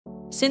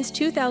Since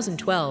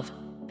 2012,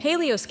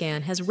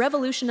 PaleoScan has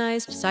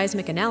revolutionized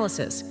seismic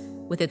analysis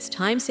with its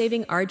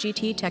time-saving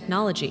RGT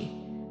technology,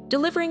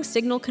 delivering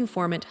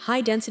signal-conformant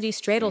high-density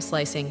stratal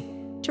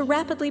slicing to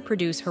rapidly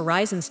produce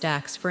horizon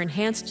stacks for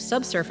enhanced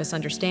subsurface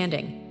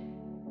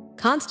understanding.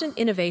 Constant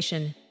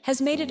innovation has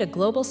made it a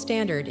global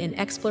standard in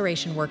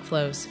exploration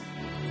workflows.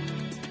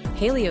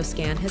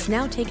 PaleoScan has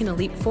now taken a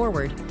leap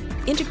forward,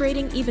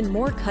 integrating even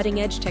more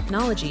cutting-edge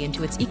technology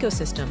into its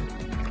ecosystem,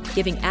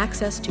 giving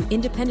access to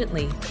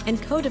independently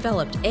and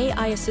co-developed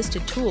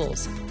AI-assisted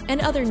tools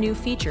and other new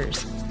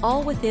features,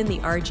 all within the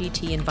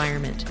RGT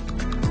environment.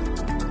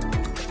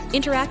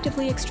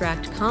 Interactively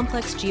extract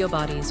complex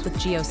geobodies with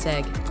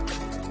GeoSeg,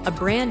 a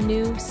brand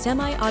new,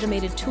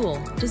 semi-automated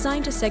tool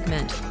designed to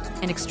segment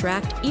and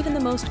extract even the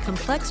most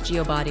complex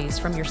geobodies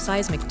from your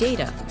seismic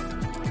data,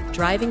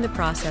 driving the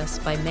process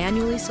by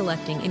manually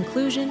selecting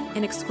inclusion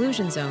and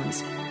exclusion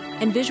zones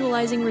and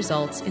visualizing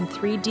results in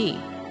 3D.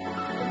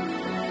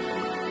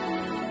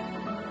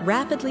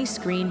 Rapidly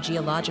screen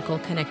geological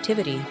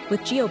connectivity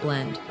with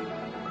GeoBlend,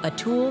 a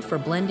tool for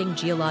blending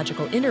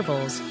geological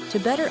intervals to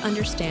better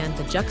understand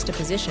the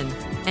juxtaposition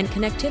and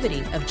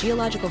connectivity of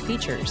geological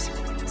features,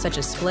 such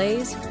as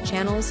splays,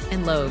 channels,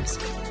 and lobes,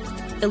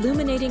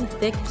 illuminating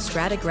thick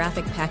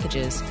stratigraphic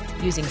packages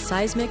using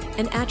seismic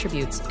and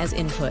attributes as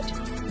input.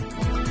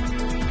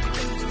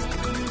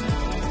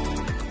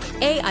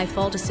 AI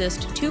Fault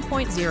Assist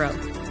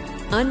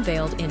 2.0.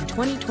 Unveiled in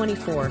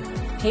 2024,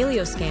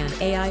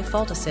 PaleoScan AI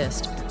Fault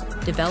Assist,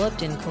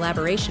 developed in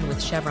collaboration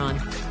with Chevron,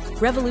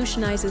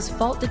 revolutionizes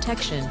fault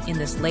detection in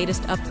this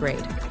latest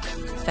upgrade.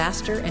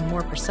 Faster and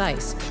more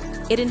precise,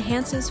 it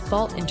enhances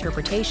fault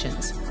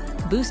interpretations,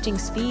 boosting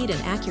speed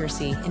and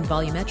accuracy in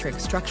volumetric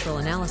structural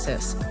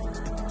analysis.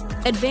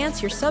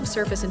 Advance your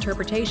subsurface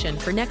interpretation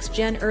for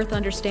next-gen Earth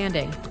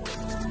understanding